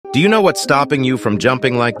Do you know what's stopping you from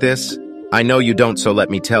jumping like this? I know you don't, so let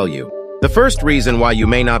me tell you. The first reason why you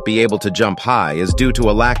may not be able to jump high is due to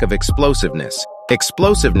a lack of explosiveness.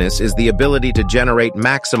 Explosiveness is the ability to generate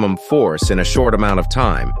maximum force in a short amount of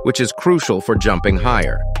time, which is crucial for jumping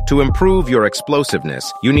higher. To improve your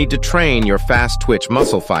explosiveness, you need to train your fast-twitch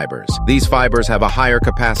muscle fibers. These fibers have a higher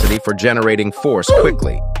capacity for generating force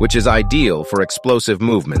quickly, which is ideal for explosive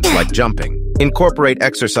movements like jumping. Incorporate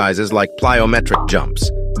exercises like plyometric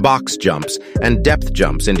jumps, box jumps, and depth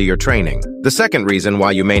jumps into your training. The second reason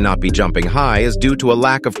why you may not be jumping high is due to a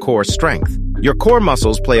lack of core strength. Your core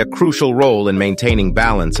muscles play a crucial role in maintaining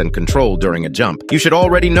balance and control during a jump. You should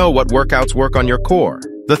already know what workouts work on your core.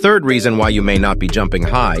 The third reason why you may not be jumping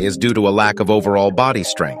high is due to a lack of overall body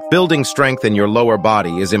strength. Building strength in your lower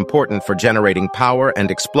body is important for generating power and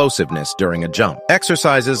explosiveness during a jump.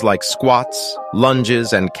 Exercises like squats,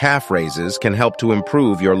 lunges, and calf raises can help to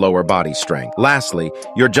improve your lower body strength. Lastly,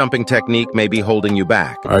 your jumping technique may be holding you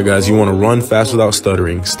back. All right, guys, you want to run fast without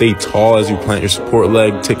stuttering. Stay tall as you plant your support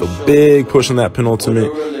leg. Take a big push on that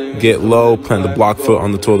penultimate. Get low, plant the block foot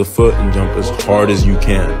on the toe of the foot, and jump as hard as you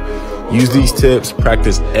can. Use these tips,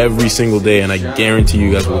 practice every single day, and I guarantee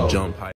you guys will jump high.